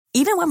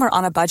Even when we're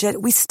on a budget,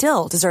 we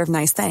still deserve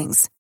nice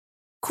things.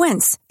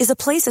 Quince is a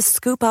place to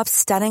scoop up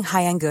stunning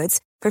high-end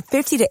goods for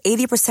 50 to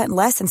 80%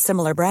 less than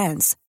similar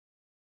brands.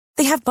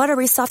 They have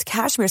buttery soft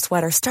cashmere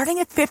sweaters starting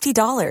at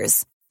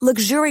 $50,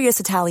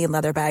 luxurious Italian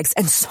leather bags,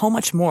 and so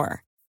much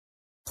more.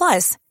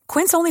 Plus,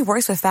 Quince only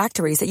works with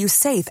factories that use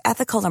safe,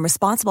 ethical, and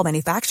responsible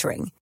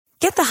manufacturing.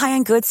 Get the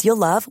high-end goods you'll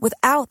love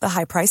without the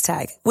high price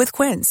tag with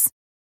Quince.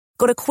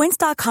 Go to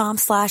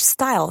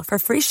quince.com/style for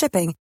free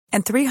shipping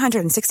and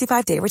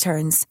 365-day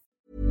returns.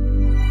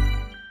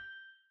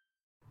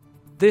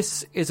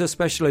 This is a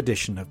special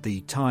edition of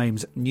the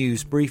Times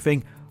news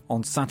briefing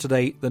on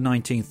Saturday, the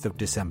 19th of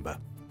December.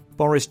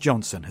 Boris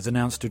Johnson has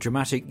announced a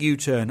dramatic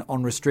U-turn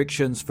on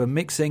restrictions for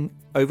mixing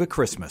over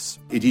Christmas.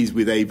 It is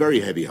with a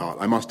very heavy heart,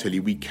 I must tell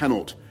you, we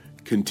cannot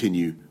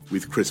continue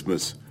with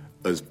Christmas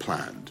as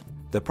planned.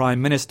 The Prime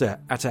Minister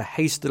at a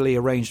hastily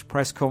arranged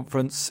press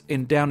conference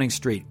in Downing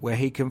Street, where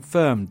he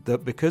confirmed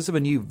that because of a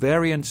new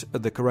variant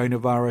of the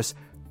coronavirus,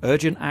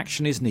 urgent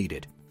action is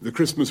needed. The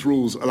Christmas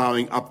rules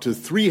allowing up to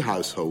 3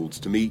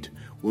 households to meet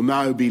will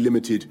now be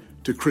limited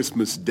to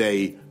Christmas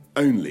Day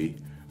only,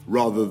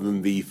 rather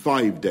than the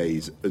 5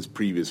 days as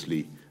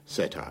previously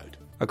set out.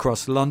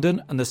 Across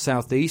London and the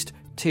South East,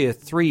 Tier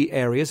 3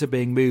 areas are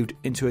being moved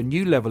into a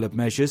new level of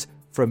measures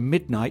from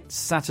midnight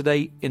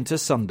Saturday into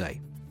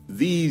Sunday.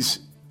 These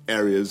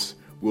areas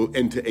will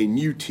enter a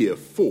new Tier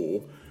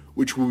 4,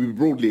 which will be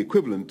broadly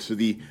equivalent to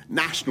the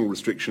national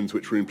restrictions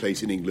which were in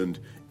place in England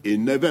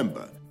in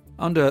November.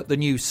 Under the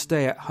new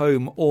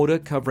stay-at-home order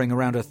covering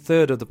around a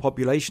third of the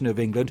population of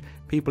England,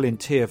 people in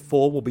Tier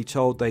 4 will be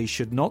told they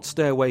should not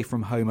stay away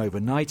from home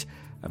overnight,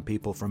 and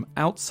people from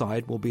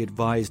outside will be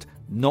advised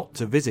not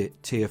to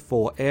visit Tier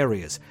 4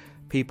 areas.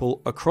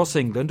 People across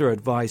England are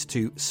advised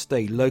to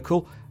stay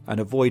local and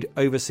avoid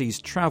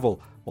overseas travel,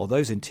 while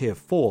those in Tier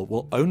 4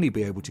 will only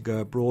be able to go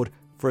abroad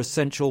for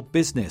essential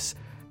business.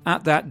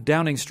 At that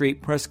Downing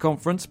Street press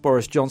conference,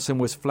 Boris Johnson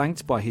was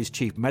flanked by his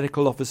Chief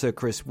Medical Officer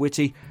Chris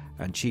Whitty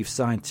and Chief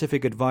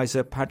Scientific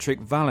Advisor Patrick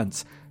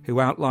Vallance, who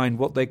outlined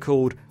what they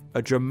called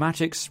a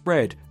dramatic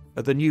spread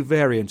of the new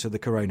variant of the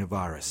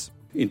coronavirus.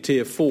 In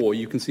Tier 4,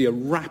 you can see a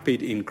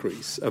rapid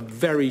increase, a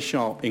very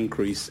sharp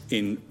increase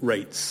in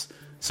rates.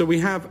 So we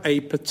have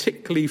a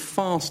particularly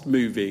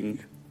fast-moving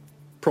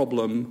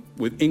problem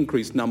with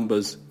increased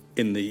numbers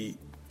in the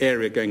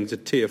area going to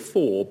Tier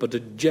 4, but a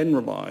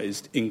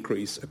generalised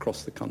increase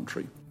across the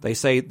country. They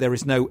say there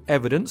is no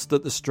evidence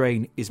that the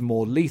strain is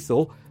more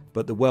lethal,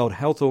 but the World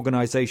Health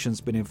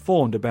Organisation's been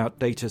informed about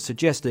data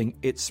suggesting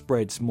it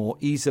spreads more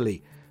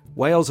easily.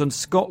 Wales and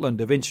Scotland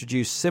have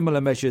introduced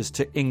similar measures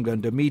to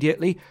England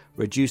immediately,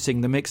 reducing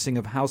the mixing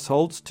of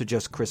households to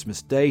just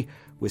Christmas Day,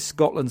 with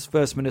Scotland's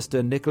First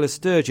Minister Nicola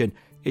Sturgeon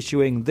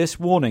issuing this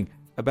warning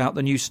about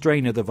the new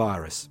strain of the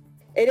virus.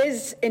 It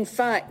is, in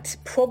fact,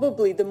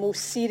 probably the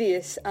most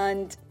serious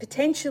and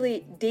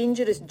potentially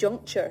dangerous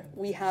juncture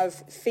we have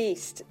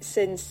faced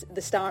since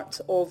the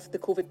start of the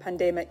COVID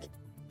pandemic.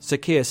 Sir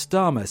Keir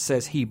Starmer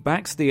says he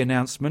backs the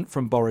announcement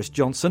from Boris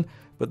Johnson,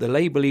 but the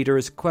Labour leader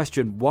has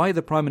questioned why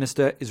the Prime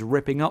Minister is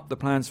ripping up the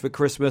plans for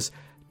Christmas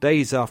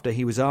days after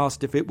he was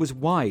asked if it was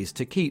wise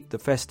to keep the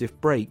festive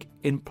break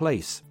in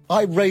place.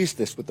 I raised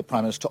this with the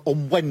Prime Minister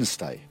on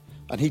Wednesday,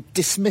 and he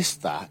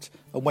dismissed that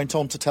and went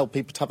on to tell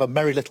people to have a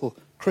merry little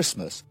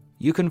Christmas.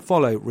 You can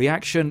follow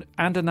reaction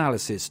and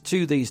analysis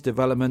to these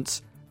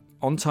developments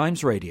on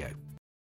Times Radio.